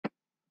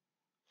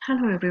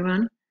Hello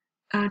everyone.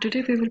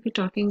 Today we will be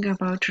talking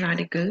about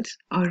radicals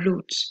or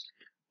roots.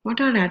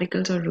 What are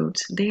radicals or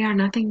roots? They are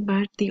nothing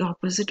but the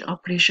opposite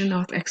operation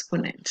of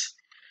exponents.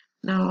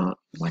 Now,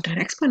 what are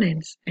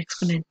exponents?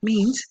 Exponent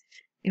means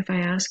if I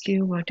ask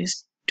you what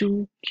is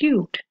 2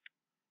 cubed,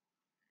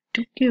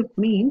 2 cubed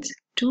means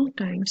 2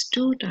 times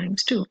 2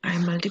 times 2. I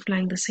am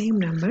multiplying the same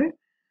number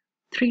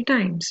 3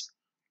 times,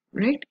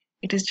 right?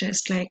 It is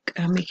just like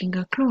making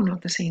a clone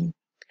of the same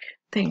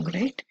thing,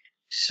 right?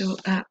 So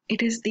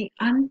it is the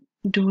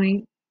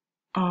undoing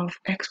of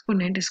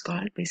exponent is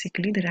called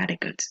basically the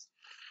radicals.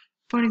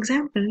 For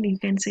example, you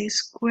can say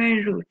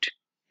square root.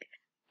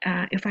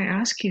 If I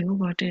ask you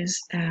what is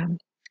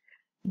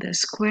the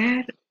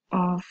square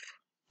of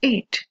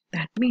 8,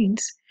 that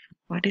means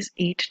what is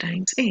 8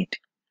 times 8?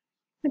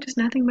 It is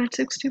nothing but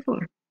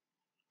 64.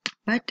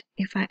 But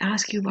if I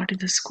ask you what is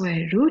the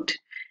square root,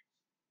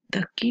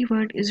 the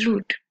keyword is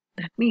root.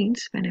 That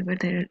means whenever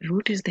the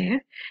root is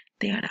there,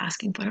 they are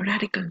asking for a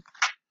radical.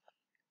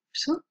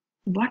 So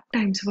what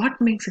times what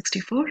makes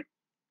 64?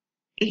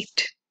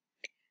 8.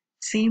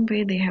 Same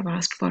way they have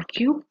asked for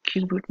cube.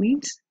 Cube root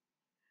means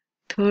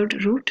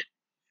third root,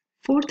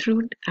 fourth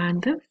root,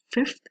 and the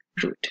fifth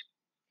root.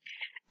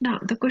 Now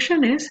the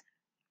question is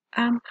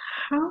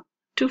how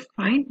to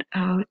find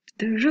out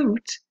the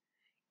roots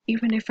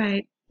even if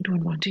I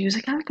don't want to use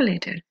a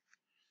calculator.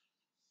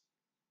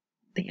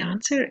 The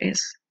answer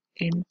is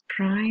in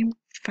prime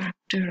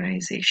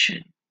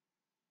factorization.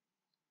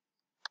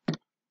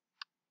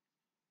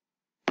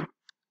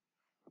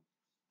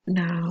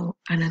 Now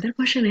another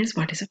question is,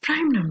 what is a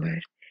prime number?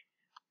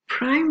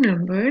 Prime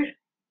number,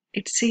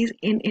 it says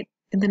in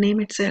the name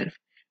itself,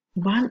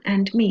 one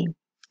and me.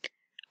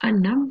 A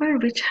number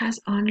which has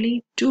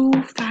only two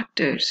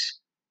factors,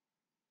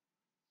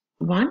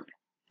 1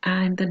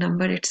 and the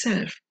number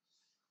itself,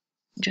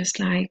 just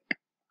like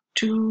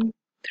 2,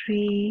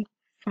 3,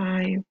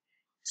 5,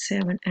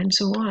 7, and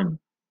so on.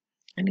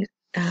 And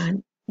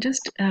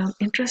just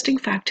interesting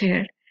fact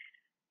here,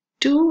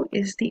 2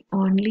 is the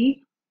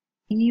only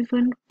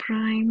even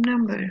prime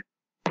number.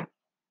 It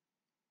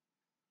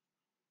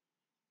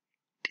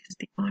is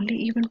the only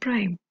even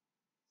prime,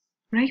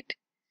 right?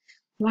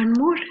 One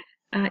more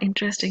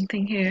interesting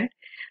thing here,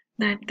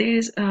 that there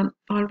is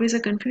always a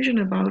confusion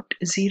about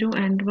 0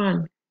 and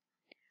 1.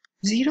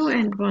 0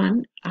 and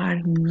 1 are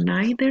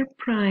neither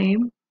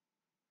prime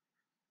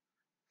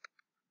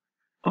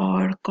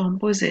or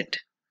composite.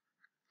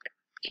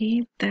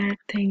 Keep that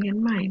thing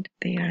in mind.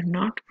 They are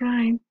not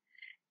prime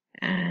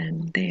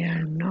and they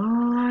are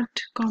not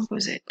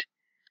composite.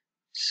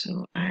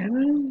 So I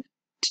will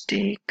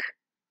take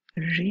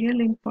real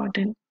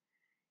important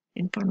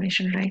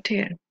information right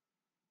here.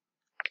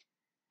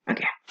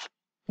 Okay,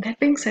 that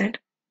being said,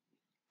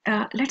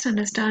 let's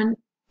understand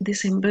the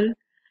symbol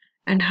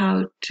and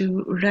how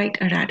to write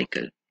a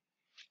radical.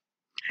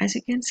 As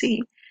you can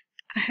see,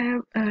 I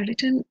have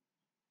written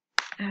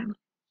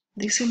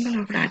the symbol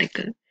of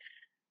radical.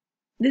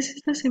 This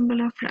is the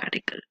symbol of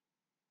radical,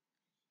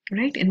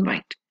 right, in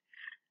white.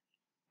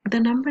 The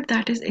number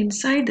that is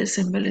inside the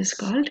symbol is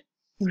called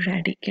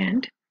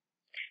radicand,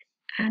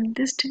 and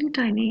this teeny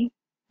tiny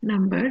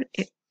number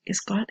is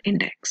called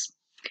index.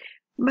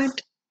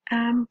 But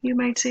you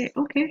might say,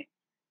 okay,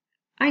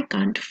 I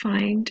can't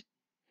find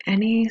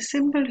any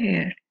symbol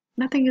here.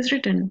 Nothing is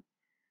written.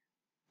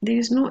 There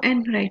is no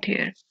n right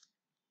here.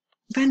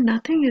 When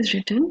nothing is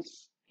written,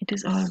 it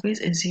is always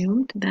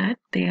assumed that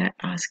they are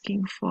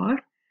asking for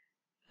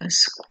a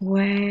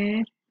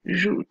square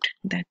root.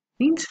 That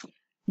means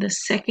the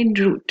second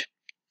root.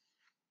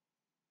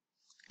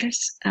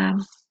 Let's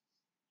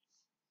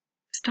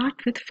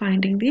start with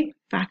finding the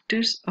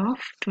factors of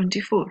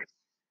 24.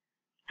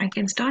 I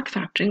can start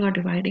factoring or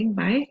dividing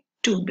by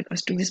 2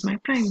 because 2 is my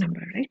prime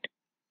number, right?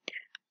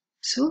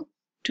 So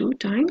 2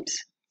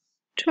 times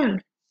 12.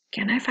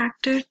 Can I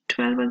factor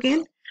 12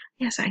 again?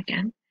 Yes, I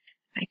can.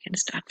 I can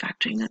start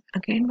factoring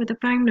again with the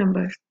prime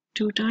number.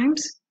 2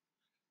 times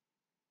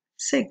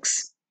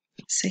 6.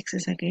 6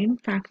 is again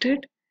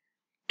factored.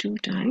 2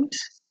 times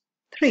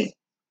 3.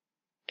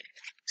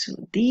 So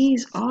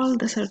these, all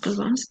the circle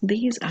ones,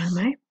 these are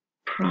my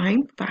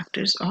prime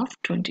factors of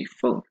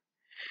 24.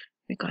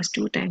 Because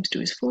 2 times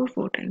 2 is 4,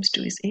 4 times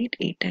 2 is 8,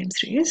 8 times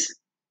 3 is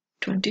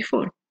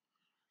 24.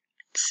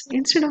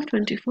 Instead of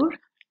 24,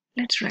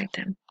 let's write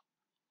them.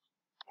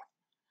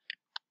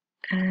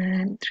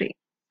 And 3.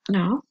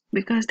 Now,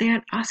 because they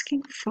are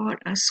asking for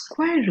a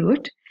square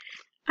root,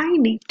 I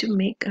need to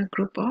make a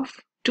group of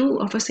 2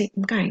 of a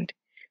same kind.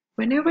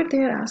 Whenever they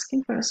are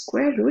asking for a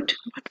square root,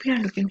 what we are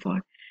looking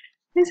for?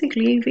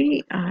 Basically,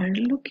 we are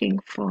looking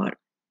for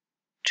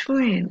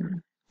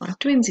twin or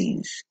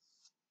twinsies.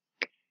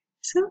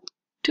 So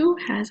 2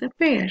 has a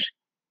pair.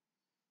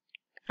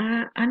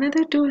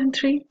 Another 2 and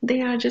 3,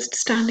 they are just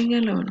standing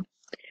alone.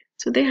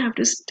 So they have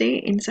to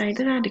stay inside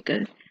the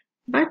radical.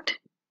 But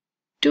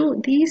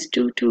these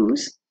two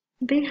 2's,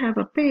 they have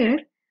a pair.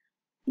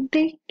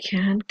 They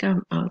can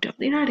come out of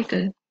the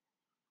radical.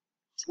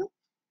 So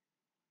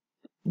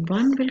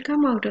 1 will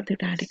come out of the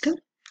radical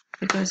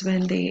because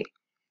when they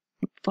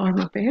form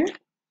a pair,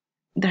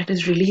 that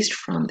is released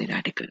from the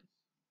radical.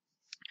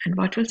 And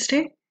what will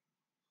stay?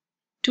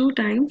 2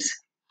 times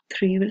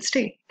 3 will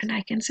stay. And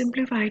I can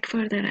simplify it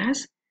further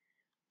as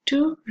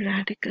 2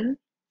 radical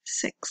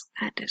 6.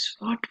 That is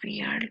what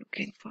we are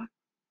looking for.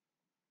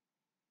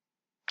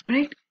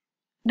 Right?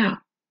 Now,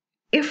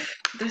 if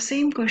the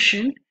same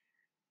question,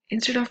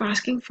 instead of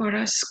asking for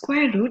a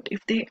square root,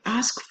 if they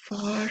ask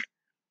for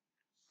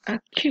a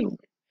cube,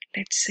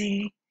 let's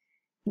say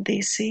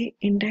they say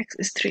index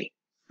is 3.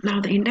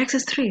 Now the index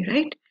is 3,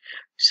 right?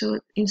 So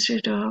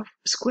instead of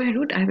square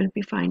root, I will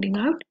be finding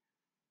out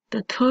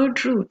the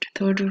third root.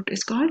 Third root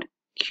is called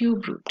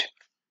cube root.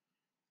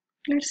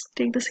 Let's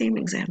take the same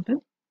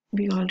example.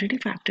 We already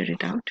factored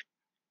it out.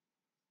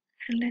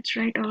 And let's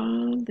write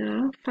all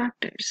the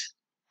factors.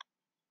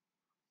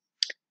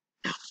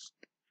 Now,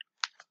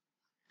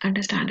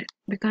 understand it.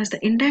 Because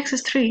the index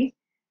is 3,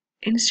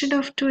 instead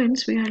of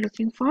twins, we are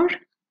looking for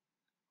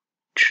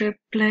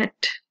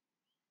triplet.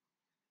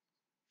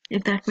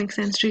 If that makes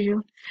sense to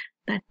you.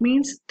 That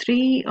means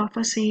 3 of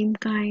a same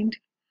kind.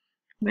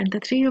 When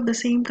the 3 of the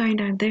same kind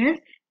are there,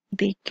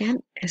 they can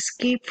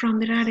escape from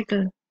the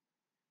radical.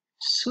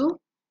 So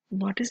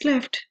what is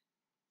left?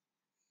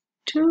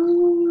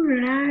 2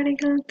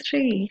 radical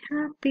 3.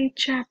 Happy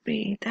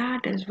chappy.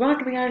 That is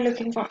what we are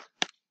looking for.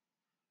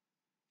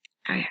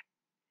 Okay.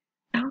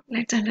 Now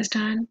let's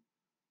understand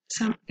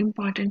some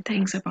important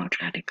things about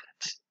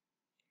radicals.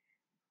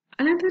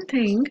 Another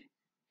thing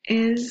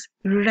is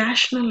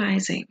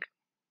rationalizing.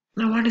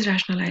 Now what is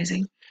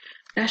rationalizing?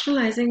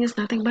 Rationalizing is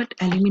nothing but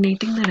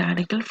eliminating the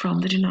radical from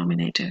the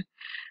denominator.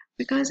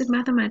 Because in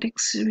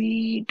mathematics,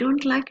 we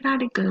don't like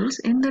radicals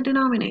in the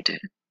denominator.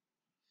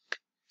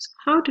 So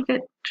how to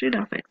get rid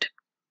of it?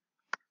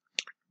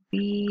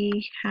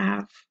 We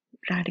have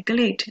radical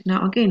 8.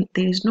 Now again,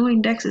 there is no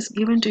index is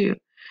given to you.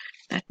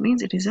 That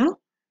means it is a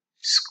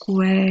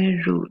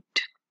square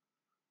root.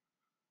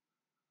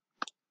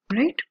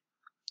 Right?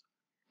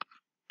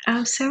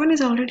 7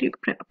 is already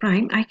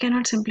prime. I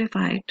cannot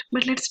simplify it.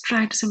 But let's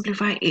try to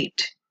simplify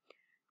 8.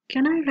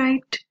 Can I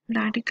write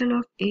radical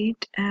of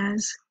 8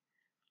 as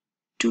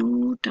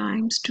 2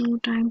 times 2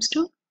 times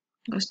 2?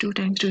 Because 2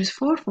 times 2 is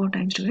 4. 4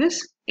 times 2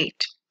 is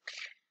 8.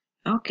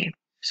 Okay,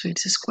 so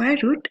it's a square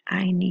root.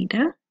 I need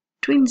a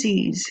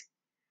twinsies.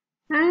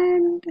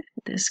 And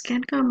this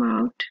can come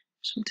out.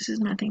 So this is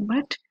nothing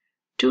but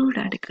 2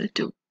 radical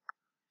 2.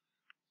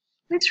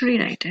 Let's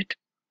rewrite it.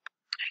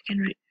 I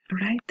can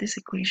write this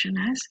equation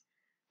as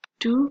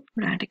 2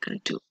 radical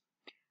 2.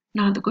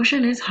 Now the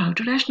question is how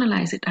to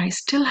rationalize it. I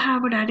still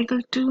have a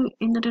radical 2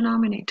 in the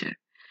denominator.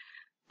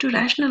 To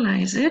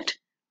rationalize it,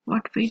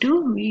 what we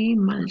do, we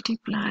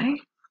multiply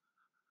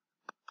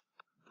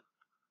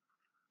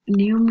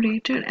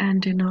numerator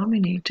and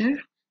denominator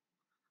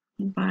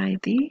by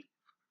the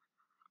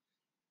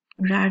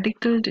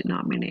radical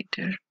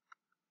denominator,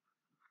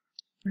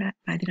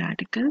 by the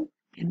radical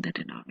in the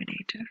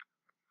denominator.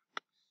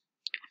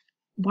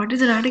 What is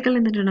the radical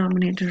in the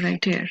denominator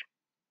right here?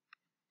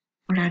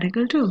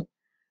 Radical 2.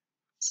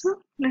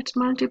 So let's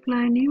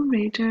multiply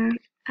numerator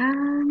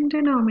and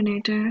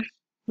denominator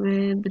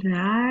with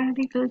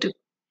radical 2.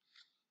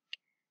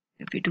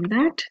 If we do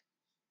that,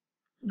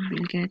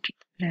 we'll get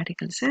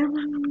radical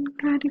 7,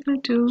 radical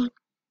 2,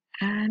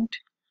 and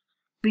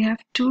we have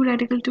 2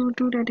 radical 2,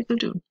 2 radical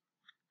 2.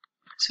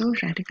 So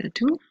radical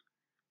 2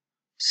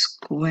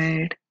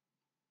 squared.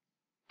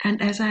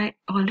 And as I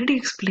already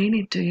explained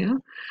it to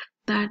you,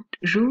 that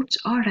roots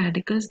or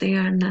radicals, they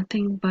are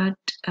nothing but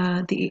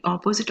the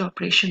opposite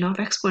operation of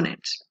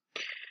exponents.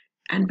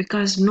 And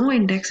because no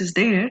index is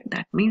there,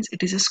 that means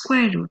it is a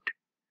square root.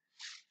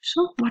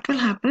 So what will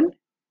happen?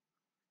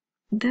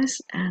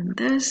 This and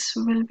this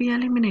will be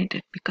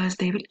eliminated because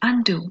they will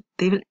undo.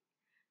 They will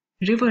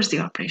reverse the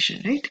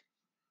operation, right?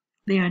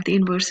 They are the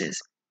inverses.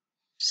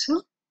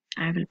 So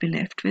I will be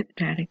left with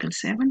radical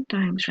 7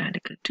 times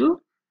radical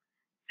 2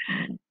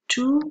 and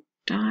 2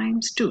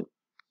 times 2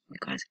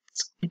 because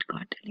it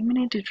got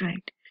eliminated,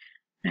 right?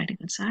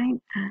 Radical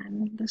sign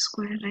and the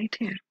square right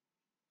here.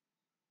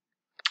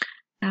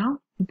 Now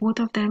both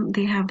of them,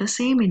 they have the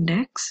same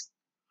index.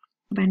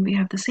 When we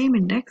have the same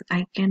index,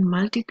 I can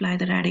multiply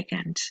the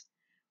radicands.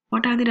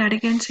 What are the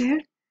radicands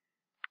here?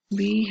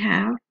 We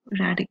have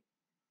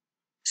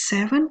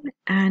 7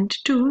 and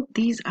 2.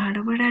 These are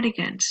our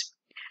radicands.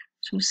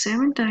 So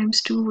 7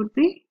 times 2 would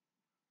be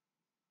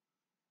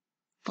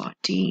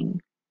 14.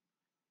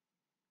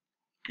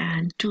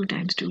 And 2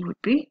 times 2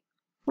 would be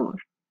 4.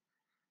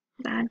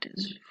 That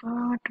is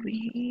what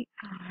we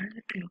are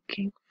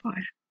looking for.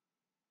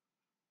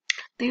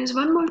 There is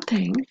one more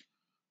thing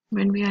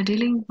when we are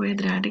dealing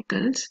with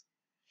radicals,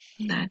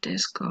 that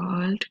is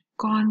called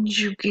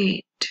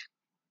conjugate.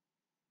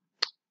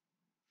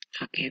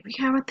 Okay, we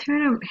have a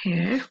theorem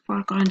here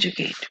for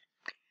conjugate.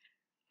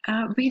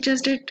 We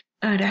just did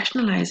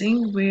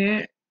rationalizing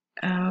where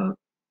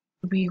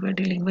we were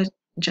dealing with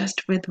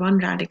just with one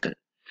radical.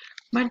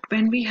 But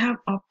when we have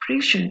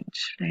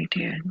operations right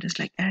here, just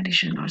like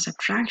addition or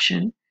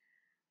subtraction,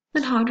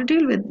 then how to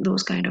deal with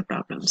those kind of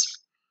problems?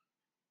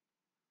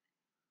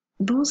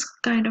 those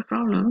kind of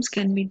problems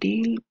can be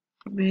dealt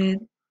with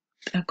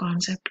a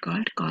concept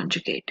called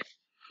conjugate.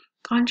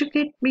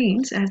 Conjugate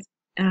means, as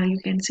you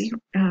can see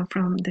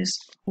from this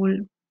whole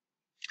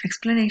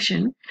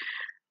explanation,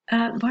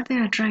 what they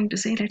are trying to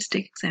say. Let's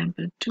take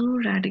example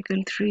 2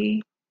 radical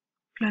 3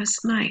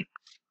 plus 9.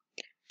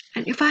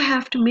 And if I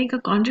have to make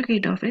a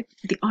conjugate of it,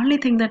 the only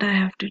thing that I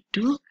have to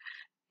do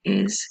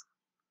is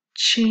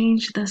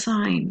change the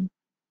sign.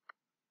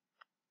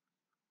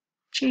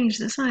 Change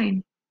the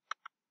sign.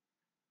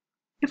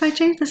 If I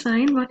change the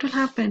sign, what will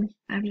happen?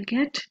 I will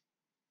get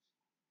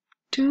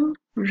 2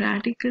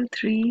 radical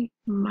 3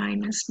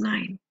 minus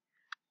 9.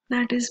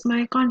 That is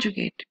my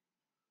conjugate.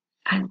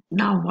 And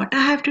now what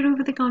I have to do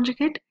with the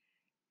conjugate?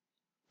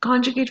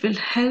 Conjugate will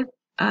help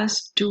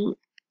us to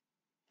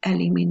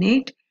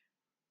eliminate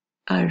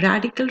a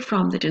radical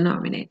from the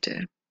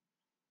denominator.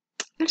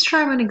 Let's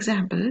try one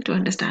example to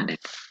understand it.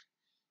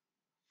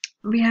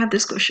 We have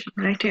this question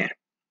right here.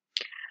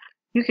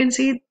 You can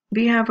see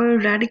we have a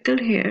radical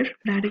here,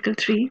 radical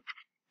 3,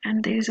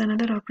 and there is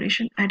another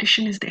operation,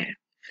 addition is there.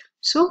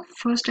 So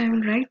first I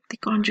will write the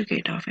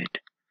conjugate of it.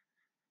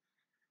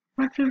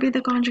 What will be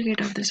the conjugate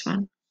of this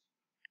one?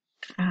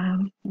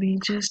 We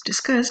just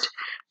discussed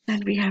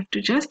that we have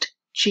to just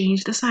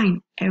change the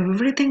sign.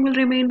 Everything will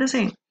remain the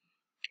same.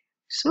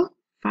 So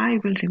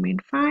 5 will remain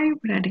 5,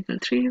 radical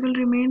 3 will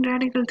remain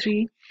radical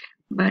 3,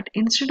 but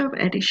instead of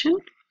addition,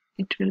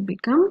 it will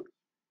become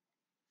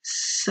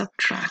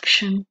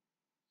subtraction.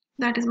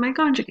 That is my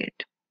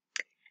conjugate.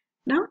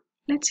 Now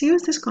let's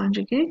use this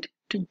conjugate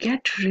to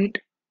get rid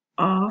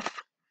of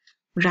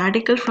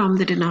radical from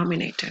the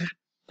denominator.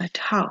 But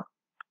how?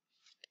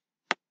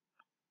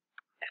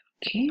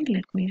 Okay,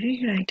 let me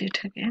rewrite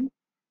it again.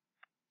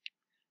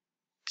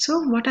 So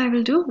what I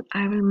will do,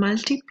 I will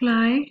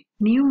multiply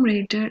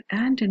numerator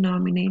and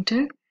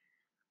denominator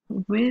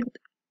with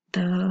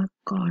the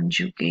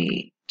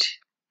conjugate.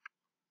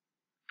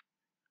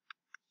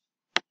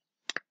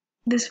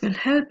 This will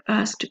help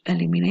us to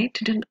eliminate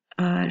the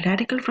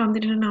radical from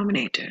the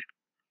denominator.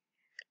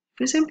 If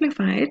we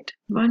simplify it,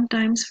 1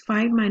 times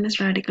 5 minus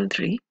radical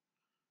 3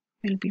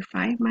 will be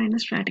 5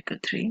 minus radical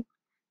 3.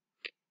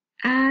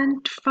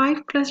 And 5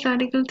 plus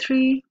radical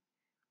 3,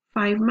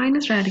 5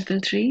 minus radical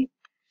 3,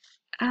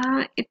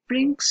 it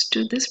brings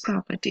to this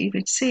property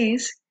which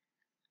says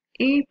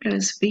a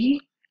plus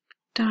b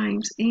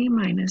times a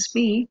minus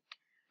b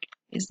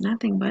is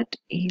nothing but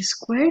a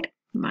squared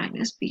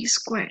minus b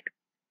squared.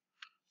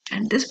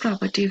 And this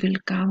property will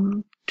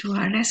come to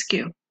our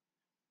rescue.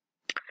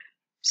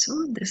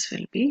 So this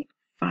will be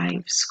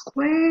 5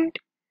 squared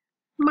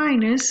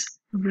minus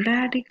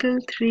radical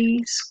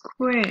 3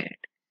 squared.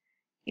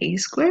 A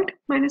squared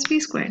minus b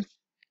squared.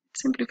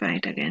 Simplify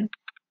it again.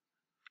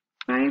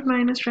 5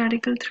 minus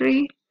radical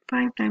 3,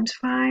 5 times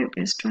 5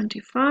 is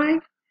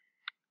 25.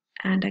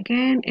 And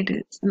again, it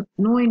is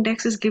no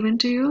index is given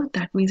to you.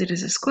 That means it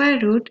is a square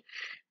root.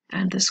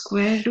 And the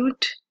square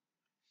root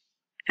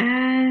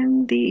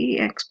and the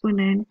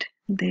exponent,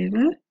 they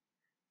will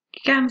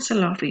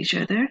cancel off each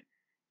other.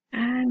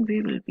 And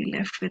we will be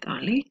left with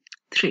only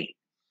 3.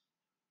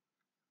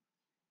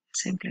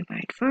 Simplify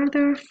it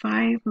further.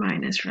 5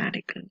 minus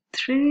radical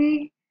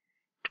 3.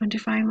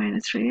 25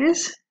 minus 3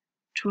 is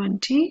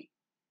 22.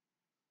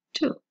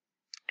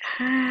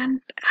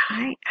 And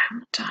I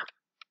am done.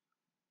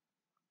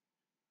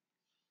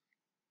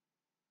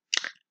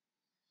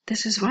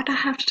 This is what I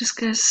have to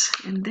discuss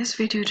in this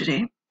video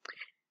today.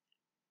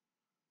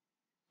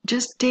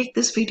 Just take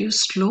this video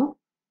slow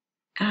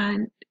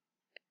and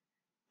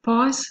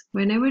pause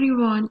whenever you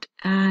want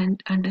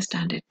and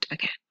understand it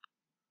again.